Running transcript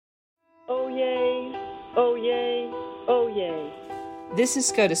yay, oh yay, oh yay. This is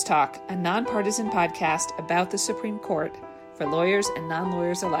SCOTUS Talk, a nonpartisan podcast about the Supreme Court for lawyers and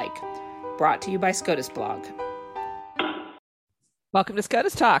non-lawyers alike, brought to you by SCOTUS Blog. Welcome to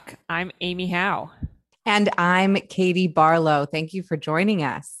SCOTUS Talk. I'm Amy Howe. And I'm Katie Barlow. Thank you for joining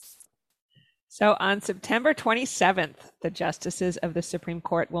us. So on September 27th, the justices of the Supreme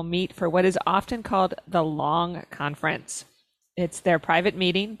Court will meet for what is often called the Long Conference. It's their private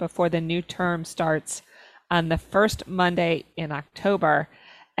meeting before the new term starts on the first Monday in October,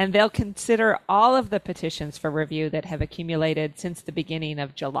 and they'll consider all of the petitions for review that have accumulated since the beginning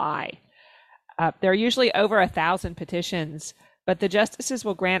of July. There are usually over 1,000 petitions, but the justices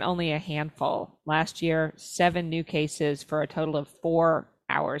will grant only a handful. Last year, 7 new cases for a total of 4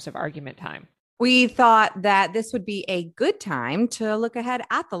 hours of argument time. We thought that this would be a good time to look ahead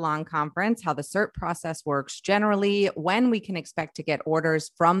at the Long Conference, how the cert process works generally, when we can expect to get orders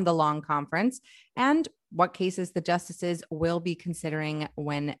from the Long Conference, and what cases the justices will be considering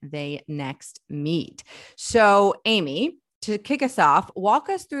when they next meet. So, Amy, to kick us off, walk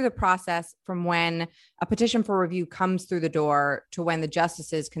us through the process from when a petition for review comes through the door to when the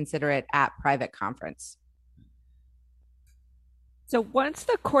justices consider it at private conference. So once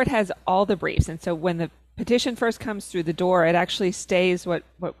the court has all the briefs, and so when the petition first comes through the door, it actually stays what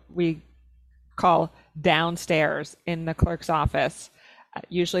we call downstairs in the clerk's office.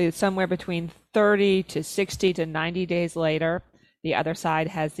 Usually it's somewhere between 30 to 60 to 90 days later. The other side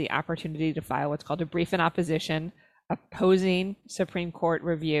has the opportunity to file what's called a brief in opposition, opposing Supreme Court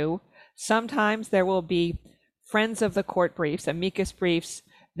review. Sometimes there will be friends of the court briefs, amicus briefs,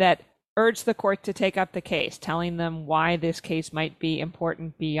 that urge the court to take up the case, telling them why this case might be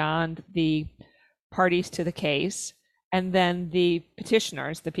important beyond the parties to the case. And then the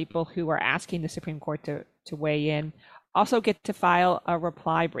petitioners, the people who are asking the Supreme Court to weigh in, also get to file a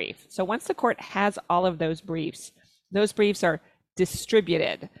reply brief. So once the court has all of those briefs are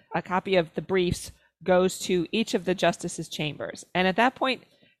distributed. A copy of the briefs goes to each of the justices' chambers. And at that point,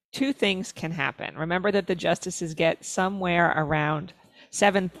 2 things can happen. Remember that the justices get somewhere around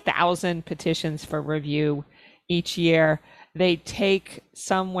 7,000 petitions for review each year. They take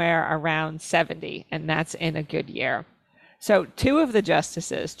somewhere around 70, and that's in a good year. So 2 of the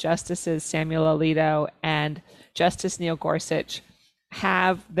justices Samuel Alito and Justice Neil Gorsuch,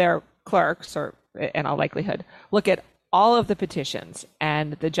 have their clerks, or in all likelihood, look at all of the petitions,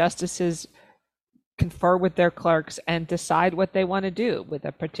 and the justices confer with their clerks and decide what they want to do with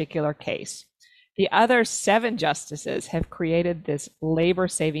a particular case. The other 7 justices have created this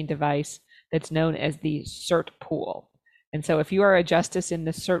labor-saving device that's known as the cert pool. And so if you are a justice in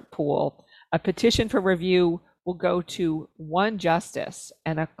the cert pool, a petition for review will go to one justice,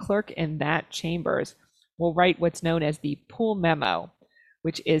 and a clerk in that chambers will write what's known as the pool memo,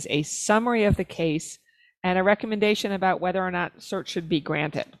 which is a summary of the case and a recommendation about whether or not cert should be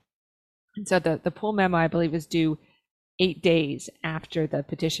granted. And so the pool memo, I believe, is due 8 days after the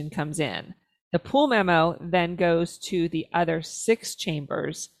petition comes in. The pool memo then goes to the other 6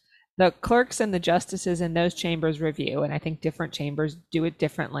 chambers. The clerks and the justices in those chambers review, and I think different chambers do it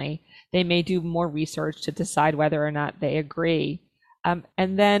differently. They may do more research to decide whether or not they agree. And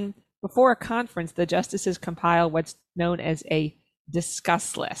then before a conference, the justices compile what's known as a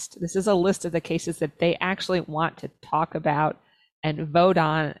discuss list. This is a list of the cases that they actually want to talk about and vote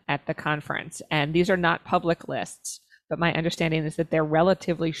on at the conference. And these are not public lists, but my understanding is that they're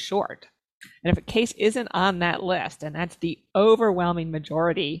relatively short. And if a case isn't on that list, and that's the overwhelming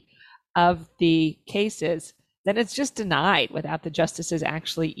majority of the cases, then it's just denied without the justices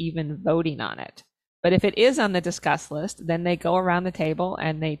actually even voting on it. But if it is on the discuss list, then they go around the table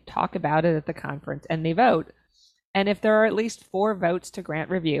and they talk about it at the conference and they vote. And if there are at least 4 votes to grant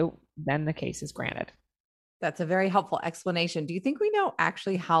review, then the case is granted. That's a very helpful explanation. Do you think we know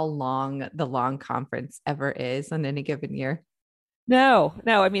actually how long the Long Conference ever is on any given year? No.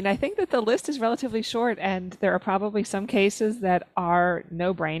 I mean, I think that the list is relatively short, and there are probably some cases that are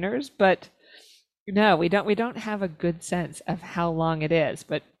no-brainers, but no, we don't have a good sense of how long it is.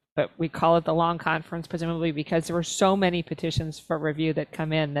 But we call it the Long Conference, presumably because there were so many petitions for review that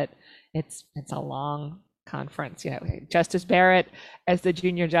come in that it's a long conference. You know, Justice Barrett, as the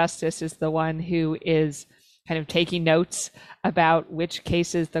junior justice, is the one who is kind of taking notes about which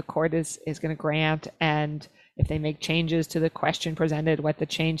cases the court is going to grant, and if they make changes to the question presented, what the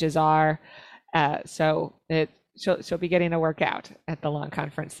changes are. So she'll be getting a workout at the long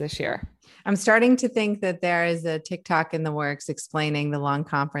conference this year. I'm starting to think that there is a TikTok in the works explaining the long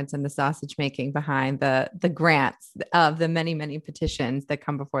conference and the sausage making behind the grants of the many, many petitions that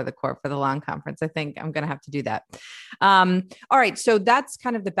come before the court for the long conference. I think I'm going to have to do that. All right. So that's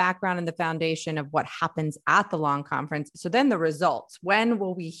kind of the background and the foundation of what happens at the long conference. So then the results, when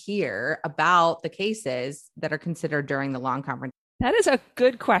will we hear about the cases that are considered during the long conference? That is a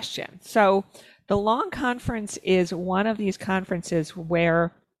good question. So the long conference is one of these conferences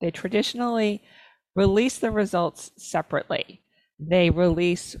where they traditionally release the results separately. They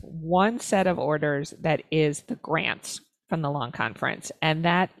release one set of orders that is the grants from the long conference, and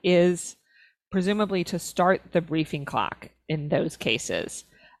that is presumably to start the briefing clock in those cases.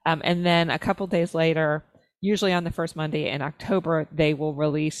 And then a couple days later, usually on the first Monday in October, they will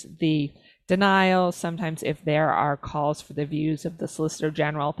release the denials. Sometimes if there are calls for the views of the Solicitor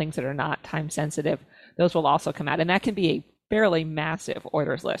General, things that are not time sensitive, those will also come out. And that can be a fairly massive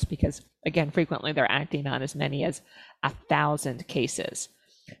orders list because, again, frequently they're acting on as many as 1,000 cases.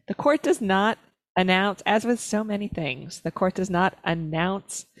 The court does not announce, as with so many things, the court does not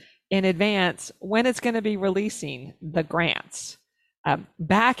announce in advance when it's going to be releasing the grants.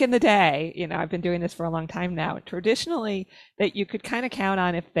 Back in the day, I've been doing this for a long time now, traditionally that you could kind of count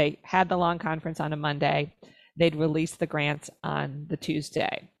on if they had the long conference on a Monday, they'd release the grants on the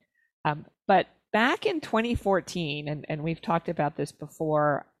Tuesday. But back in 2014, and we've talked about this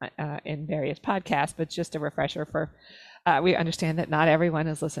before in various podcasts, but just a refresher we understand that not everyone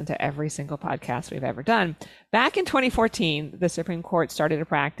has listened to every single podcast we've ever done. Back in 2014, the Supreme Court started a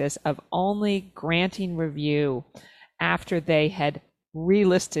practice of only granting review after they had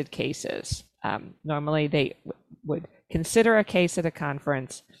relisted cases. Normally, they would consider a case at a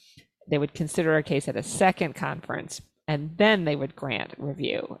conference, they would consider a case at a second conference, and then they would grant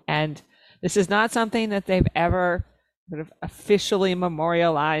review. And this is not something that they've ever sort of officially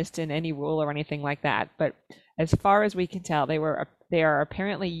memorialized in any rule or anything like that. But as far as we can tell, they are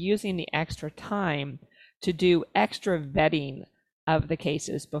apparently using the extra time to do extra vetting of the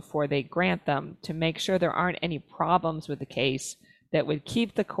cases before they grant them to make sure there aren't any problems with the case that would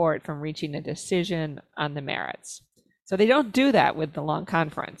keep the court from reaching a decision on the merits. So they don't do that with the long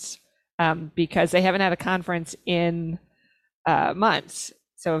conference because they haven't had a conference in months.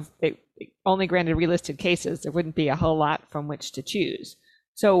 So if they only granted relisted cases, there wouldn't be a whole lot from which to choose.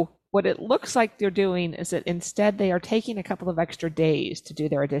 So what it looks like they're doing is that instead they are taking a couple of extra days to do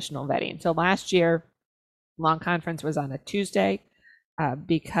their additional vetting. So last year, long conference was on a Tuesday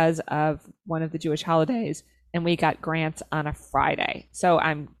because of one of the Jewish holidays, and we got grants on a Friday. So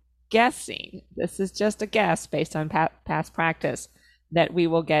I'm guessing, this is just a guess based on past practice, that we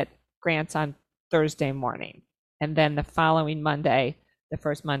will get grants on Thursday morning. And then the following Monday, the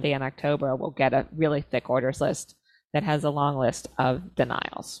first Monday in October, we'll get a really thick orders list that has a long list of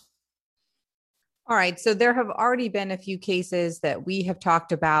denials. All right. So there have already been a few cases that we have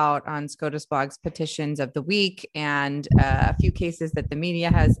talked about on SCOTUS Blog's petitions of the week, and a few cases that the media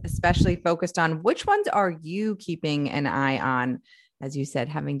has especially focused on. Which ones are you keeping an eye on? As you said,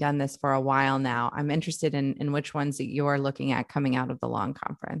 having done this for a while now, I'm interested in which ones that you're looking at coming out of the long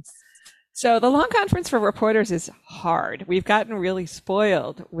conference. So the long conference for reporters is hard. We've gotten really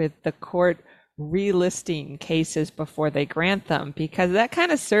spoiled with the court relisting cases before they grant them, because that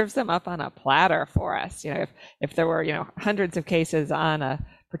kind of serves them up on a platter for us. If there were, hundreds of cases on a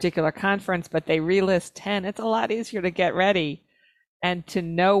particular conference, but they relist 10, it's a lot easier to get ready and to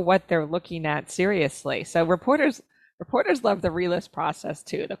know what they're looking at seriously. So reporters love the relist process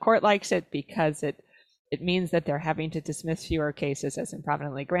too. The court likes it because it means that they're having to dismiss fewer cases as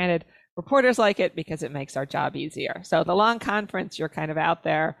improvidently granted. Reporters like it because it makes our job easier. So the long conference, you're kind of out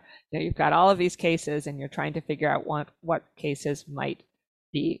there, you've got all of these cases and you're trying to figure out what cases might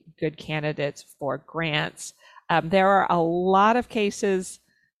be good candidates for grants. There are a lot of cases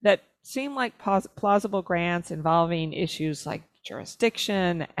that seem like plausible grants involving issues like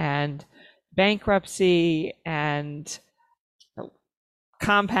jurisdiction and bankruptcy and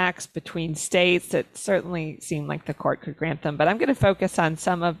compacts between states that certainly seem like the court could grant them. But I'm going to focus on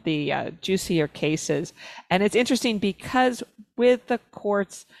some of the juicier cases. And it's interesting because with the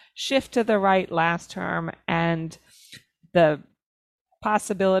court's shift to the right last term and the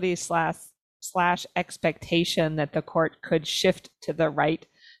possibility slash expectation that the court could shift to the right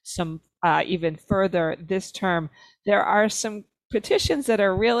some even further this term, there are some petitions that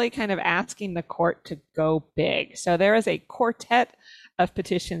are really kind of asking the court to go big. So there is a quartet of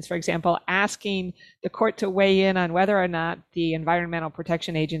petitions, for example, asking the court to weigh in on whether or not the Environmental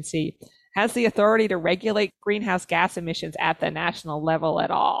Protection Agency has the authority to regulate greenhouse gas emissions at the national level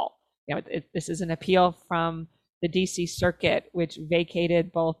at all. This is an appeal from the DC Circuit, which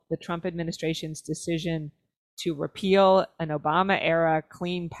vacated both the Trump administration's decision to repeal an Obama-era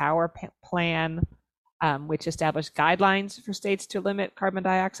Clean Power Plan, which established guidelines for states to limit carbon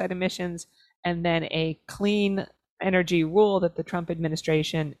dioxide emissions, and then a clean energy rule that the Trump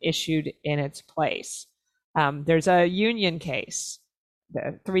administration issued in its place. There's a union case.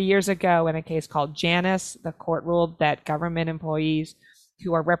 3 years ago, in a case called Janus, the court ruled that government employees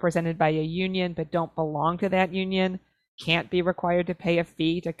who are represented by a union but don't belong to that union can't be required to pay a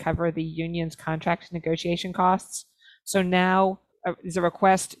fee to cover the union's contract negotiation costs. So now is a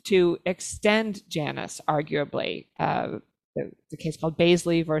request to extend Janus, arguably. The case called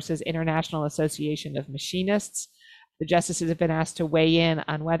Baisley versus International Association of Machinists. The justices have been asked to weigh in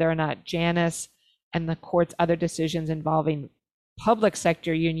on whether or not Janus and the court's other decisions involving public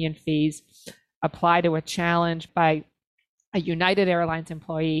sector union fees apply to a challenge by a United Airlines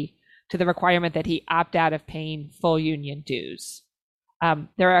employee to the requirement that he opt out of paying full union dues.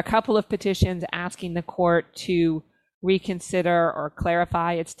 There are a couple of petitions asking the court to reconsider or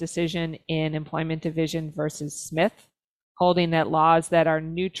clarify its decision in Employment Division versus Smith, holding that laws that are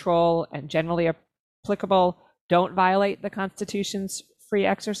neutral and generally applicable don't violate the Constitution's free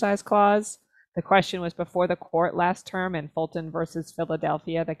exercise clause. The question was before the court last term in Fulton versus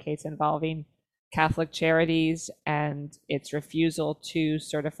Philadelphia, the case involving Catholic Charities and its refusal to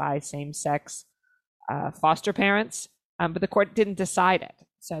certify same-sex foster parents, but the court didn't decide it.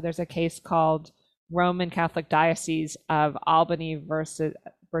 So there's a case called Roman Catholic Diocese of Albany versus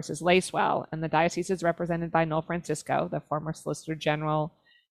Lacewell, and the diocese is represented by Noel Francisco, the former Solicitor General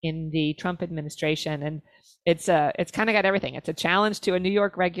in the Trump administration, and it's kind of got everything. It's a challenge to a New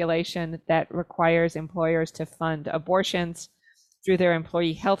York regulation that requires employers to fund abortions through their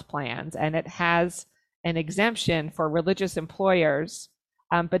employee health plans, and it has an exemption for religious employers,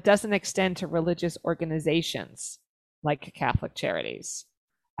 but doesn't extend to religious organizations like Catholic Charities.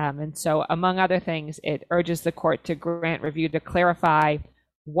 And so, among other things, it urges the court to grant review to clarify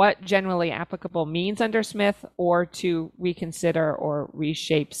what generally applicable means under Smith, or to reconsider or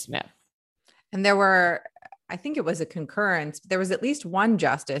reshape Smith. And there were, I think it was a concurrence, but there was at least one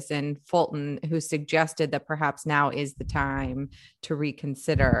justice in Fulton who suggested that perhaps now is the time to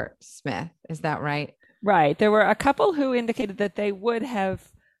reconsider Smith. Is that right? Right. There were a couple who indicated that they would have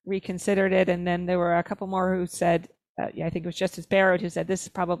reconsidered it. And then there were a couple more who said, I think it was Justice Barrett who said, this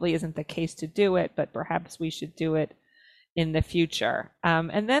probably isn't the case to do it, but perhaps we should do it in the future.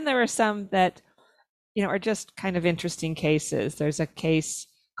 And then there were some that, are just kind of interesting cases. There's a case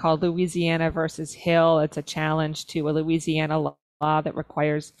called Louisiana versus Hill. It's a challenge to a Louisiana law that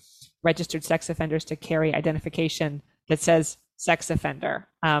requires registered sex offenders to carry identification that says sex offender.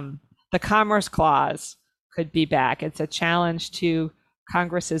 The Commerce Clause could be back. It's a challenge to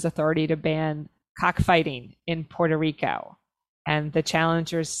Congress's authority to ban cockfighting in Puerto Rico. And the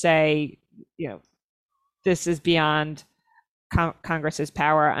challengers say, this is beyond Congress's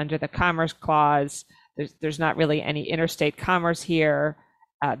power under the Commerce Clause. There's not really any interstate commerce here.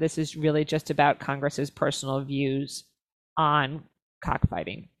 This is really just about Congress's personal views on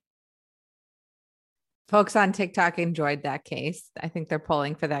cockfighting. Folks on TikTok enjoyed that case. I think they're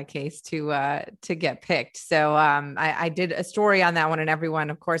polling for that case to get picked. So I did a story on that one, and everyone,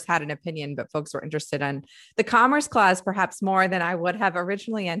 of course, had an opinion, but folks were interested in the Commerce Clause perhaps more than I would have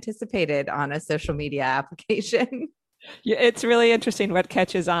originally anticipated on a social media application. Yeah, it's really interesting what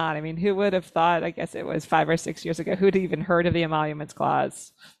catches on. I mean, who would have thought, I guess it was 5 or 6 years ago, who'd even heard of the Emoluments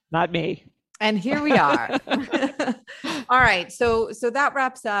Clause? Not me. And here we are. All right. So that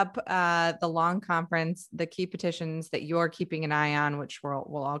wraps up the long conference, the key petitions that you're keeping an eye on, which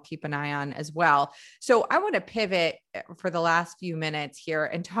we'll all keep an eye on as well. So I want to pivot for the last few minutes here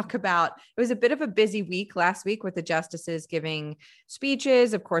and talk about, it was a bit of a busy week last week with the justices giving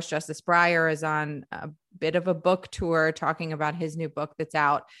speeches. Of course, Justice Breyer is on a bit of a book tour talking about his new book that's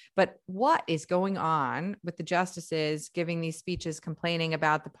out. But what is going on with the justices giving these speeches, complaining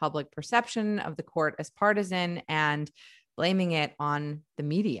about the public perception of the court as partisan and blaming it on the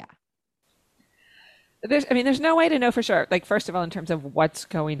media? There's no way to know for sure. Like, first of all, in terms of what's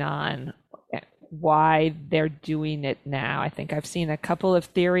going on, why they're doing it now, I think I've seen a couple of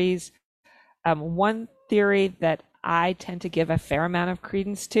theories. One theory that I tend to give a fair amount of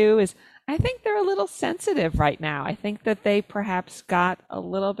credence to is I think they're a little sensitive right now. I think that they perhaps got a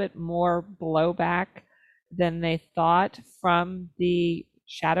little bit more blowback than they thought from the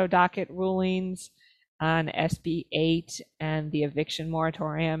shadow docket rulings on SB 8 and the eviction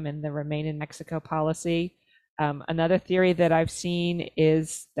moratorium and the Remain in Mexico policy. Another theory that I've seen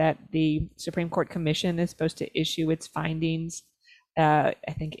is that the Supreme Court Commission is supposed to issue its findings I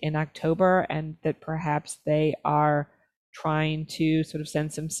think in October, and that perhaps they are trying to sort of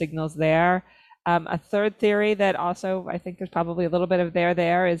send some signals there. A third theory that also I think there's probably a little bit of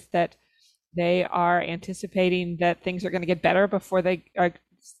there is that they are anticipating that things are going to get better before they are.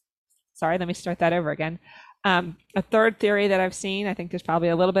 Sorry, let me start that over again. A third theory that I've seen, I think there's probably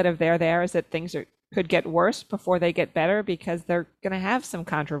a little bit of there is that things could get worse before they get better because they're going to have some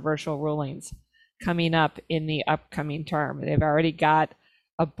controversial rulings coming up in the upcoming term. They've already got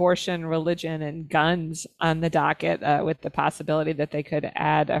abortion, religion, and guns on the docket with the possibility that they could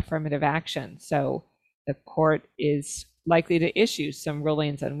add affirmative action. So the court is likely to issue some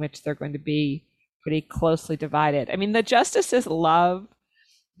rulings on which they're going to be pretty closely divided. I mean, the justices love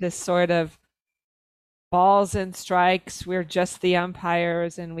this sort of balls and strikes. We're just the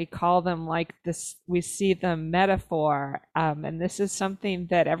umpires, and we call them like this. We see the metaphor. And this is something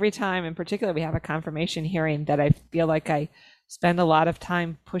that every time, in particular, we have a confirmation hearing that I feel like I spend a lot of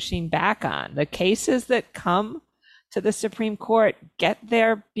time pushing back on. The cases that come to the Supreme Court get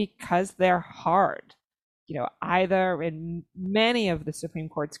there because they're hard. Either in many of the Supreme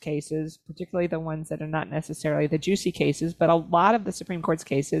Court's cases, particularly the ones that are not necessarily the juicy cases, but a lot of the Supreme Court's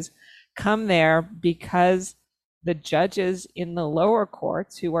cases come there because the judges in the lower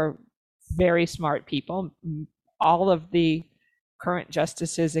courts, who are very smart people, all of the current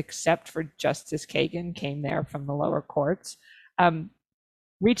justices except for Justice Kagan came there from the lower courts,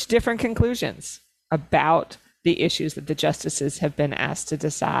 reach different conclusions about the issues that the justices have been asked to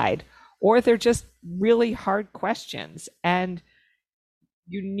decide, or they're just really hard questions. And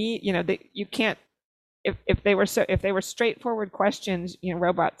you need, you can't, if they were straightforward questions,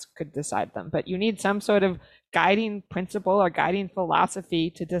 robots could decide them, but you need some sort of guiding principle or guiding philosophy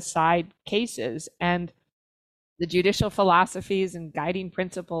to decide cases. And the judicial philosophies and guiding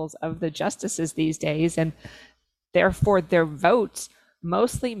principles of the justices these days, and therefore their votes,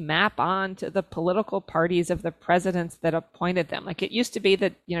 mostly map on to the political parties of the presidents that appointed them. Like it used to be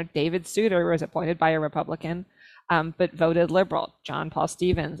that, David Souter was appointed by a Republican, but voted liberal. John Paul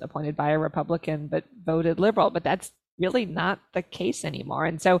Stevens appointed by a Republican, but voted liberal. But that's really not the case anymore.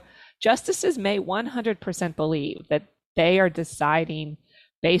 And so justices may 100% believe that they are deciding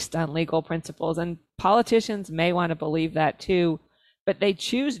based on legal principles, and politicians may want to believe that too, but they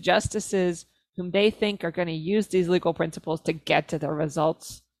choose justices whom they think are going to use these legal principles to get to the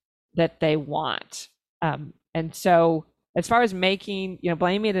results that they want. And so as far as making,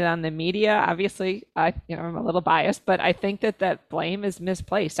 blaming it on the media, obviously, I'm a little biased, but I think that blame is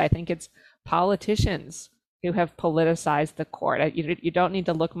misplaced. I think it's politicians who have politicized the court. You don't need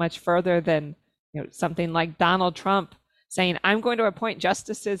to look much further than, something like Donald Trump saying, I'm going to appoint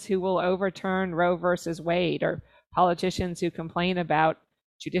justices who will overturn Roe versus Wade, or politicians who complain about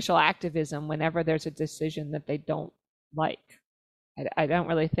judicial activism whenever there's a decision that they don't like. I don't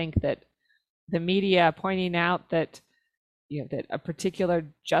really think that the media pointing out that that a particular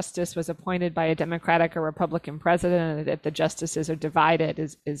justice was appointed by a Democratic or Republican president, and that the justices are divided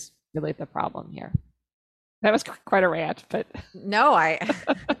is really the problem here. That was quite a rant, but no, I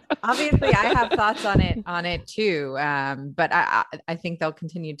obviously I have thoughts on it too. But I think they'll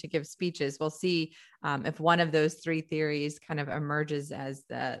continue to give speeches. We'll see if one of those three theories kind of emerges as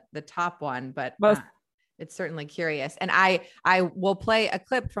the top one. But it's certainly curious. And I will play a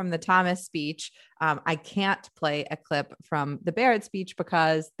clip from the Thomas speech. I can't play a clip from the Barrett speech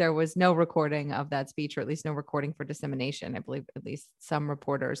because there was no recording of that speech, or at least no recording for dissemination. I believe at least some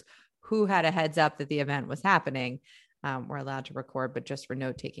reporters who had a heads up that the event was happening were allowed to record, but just for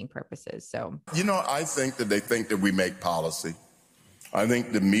note-taking purposes. So, I think that they think that we make policy. I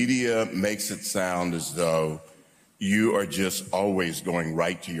think the media makes it sound as though you are just always going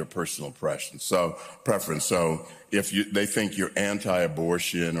right to your personal preference. So if they think you're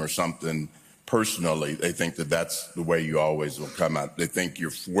anti-abortion or something personally, they think that that's the way you always will come out. They think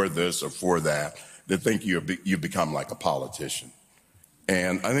you're for this or for that. They think you become like a politician.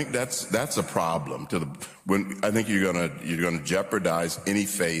 And I think that's a problem when I think you're gonna jeopardize any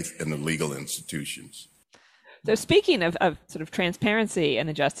faith in the legal institutions. So speaking of sort of transparency in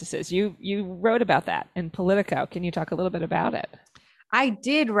the justices, you wrote about that in Politico. Can you talk a little bit about it? I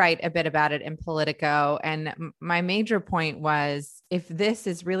did write a bit about it in Politico. And my major point was, if this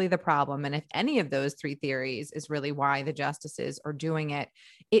is really the problem, and if any of those three theories is really why the justices are doing it,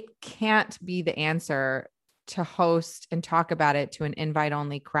 it can't be the answer to host and talk about it to an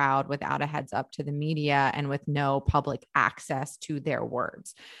invite-only crowd without a heads up to the media and with no public access to their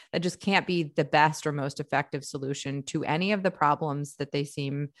words. That just can't be the best or most effective solution to any of the problems that they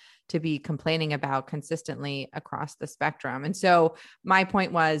seem to be complaining about consistently across the spectrum. And so my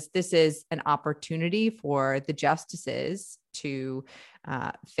point was, this is an opportunity for the justices to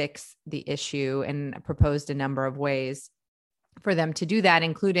fix the issue and proposed a number of ways for them to do that,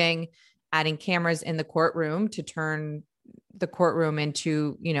 including adding cameras in the courtroom to turn the courtroom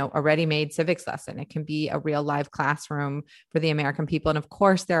into, a ready-made civics lesson. It can be a real live classroom for the American people. And of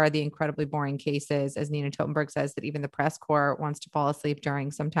course, there are the incredibly boring cases, as Nina Totenberg says, that even the press corps wants to fall asleep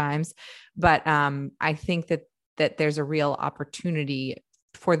during sometimes. But I think that there's a real opportunity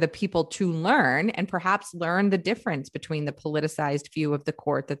for the people to learn and perhaps learn the difference between the politicized view of the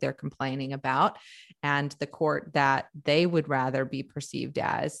court that they're complaining about and the court that they would rather be perceived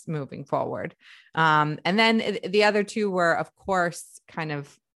as moving forward. And then the other two were, of course, kind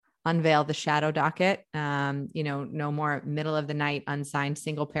of unveil the shadow docket, no more middle of the night, unsigned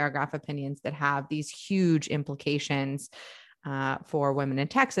single paragraph opinions that have these huge implications for women in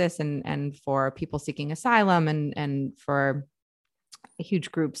Texas and for people seeking asylum and for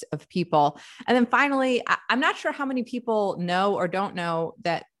huge groups of people. And then finally, I'm not sure how many people know or don't know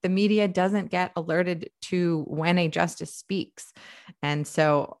that the media doesn't get alerted to when a justice speaks. And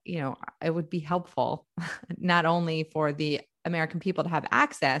so, it would be helpful not only for the American people to have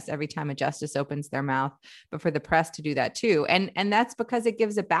access every time a justice opens their mouth, but for the press to do that too. And that's because it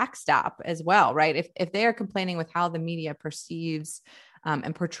gives a backstop as well, right? If they are complaining with how the media perceives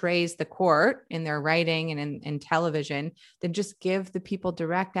and portrays the court in their writing and in television, then just give the people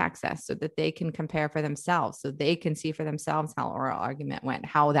direct access so that they can compare for themselves, so they can see for themselves how oral argument went,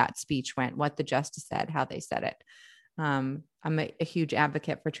 how that speech went, what the justice said, how they said it. I'm a huge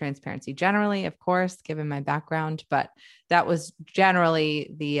advocate for transparency generally, of course, given my background, but that was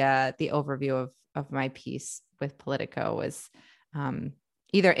generally the overview of my piece with Politico was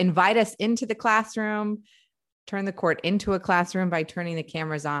either invite us into the classroom, turn the court into a classroom by turning the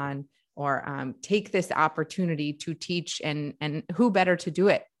cameras on, or take this opportunity to teach, and who better to do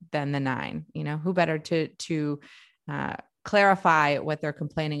it than the nine, who better to clarify what they're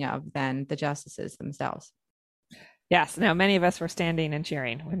complaining of than the justices themselves. Yes. Now, many of us were standing and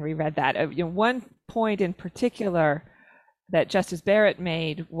cheering when we read that. One point in particular that Justice Barrett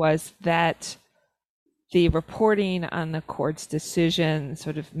made was that the reporting on the court's decision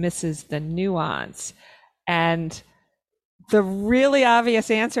sort of misses the nuance. And the really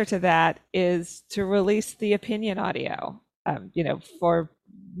obvious answer to that is to release the opinion audio. For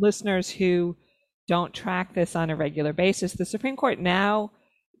listeners who don't track this on a regular basis, the Supreme Court now,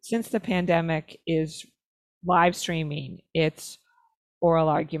 since the pandemic, is live streaming its oral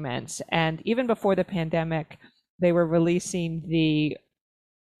arguments. And even before the pandemic, they were releasing the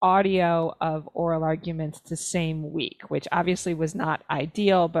audio of oral arguments the same week, which obviously was not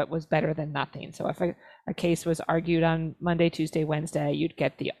ideal, but was better than nothing. So if a case was argued on Monday, Tuesday, Wednesday, you'd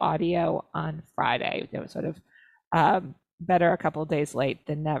get the audio on Friday. It was sort of better a couple of days late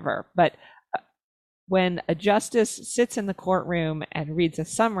than never. But when a justice sits in the courtroom and reads a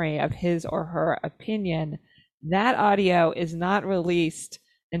summary of his or her opinion, that audio is not released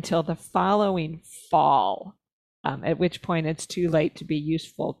until the following fall, at which point it's too late to be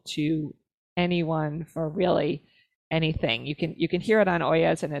useful to anyone for really anything. You can hear it on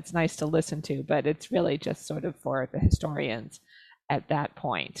Oyez, and it's nice to listen to, but it's really just sort of for the historians at that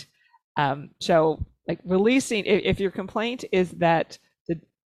point. So, like, releasing, if your complaint is that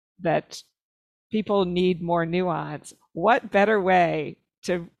that people need more nuance, what better way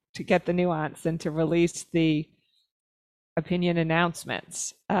to get the nuance than to release the opinion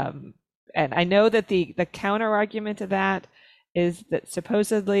announcements? And I know that the counter argument to that is that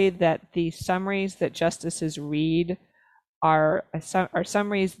supposedly that the summaries that justices read are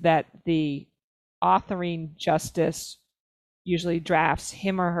summaries that the authoring justice usually drafts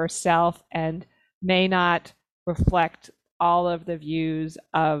him or herself and may not reflect all of the views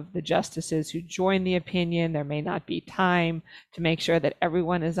of the justices who join the opinion. There may not be time to make sure that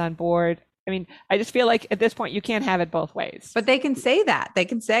everyone is on board. I mean, I just feel like at this point, you can't have it both ways. But they can say that. They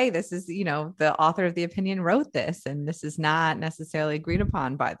can say this is, the author of the opinion wrote this, and this is not necessarily agreed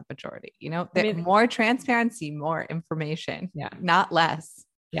upon by the majority. More transparency, more information, not less.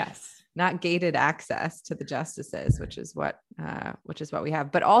 Yes. Not gated access to the justices, which is what we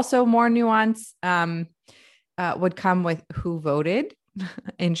have. But also more nuance would come with who voted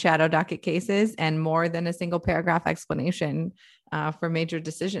in shadow docket cases, and more than a single paragraph explanation for major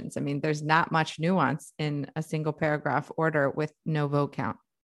decisions. I mean, there's not much nuance in a single paragraph order with no vote count.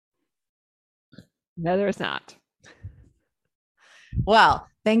 No, there's not. Well,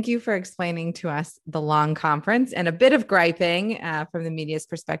 thank you for explaining to us the long conference, and a bit of griping from the media's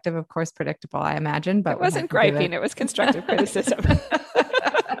perspective, of course, predictable, I imagine, but it wasn't griping. It was constructive criticism.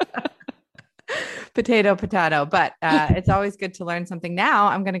 Potato. But it's always good to learn something. Now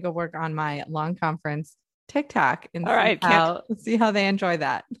I'm going to go work on my long conference TikTok and All right, see how they enjoy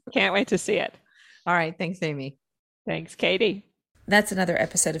that. Can't wait to see it. All right. Thanks, Amy. Thanks, Katie. That's another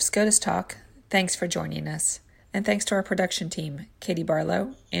episode of SCOTUS Talk. Thanks for joining us. And thanks to our production team, Katie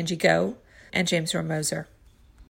Barlow, Angie Go, and James Romoser.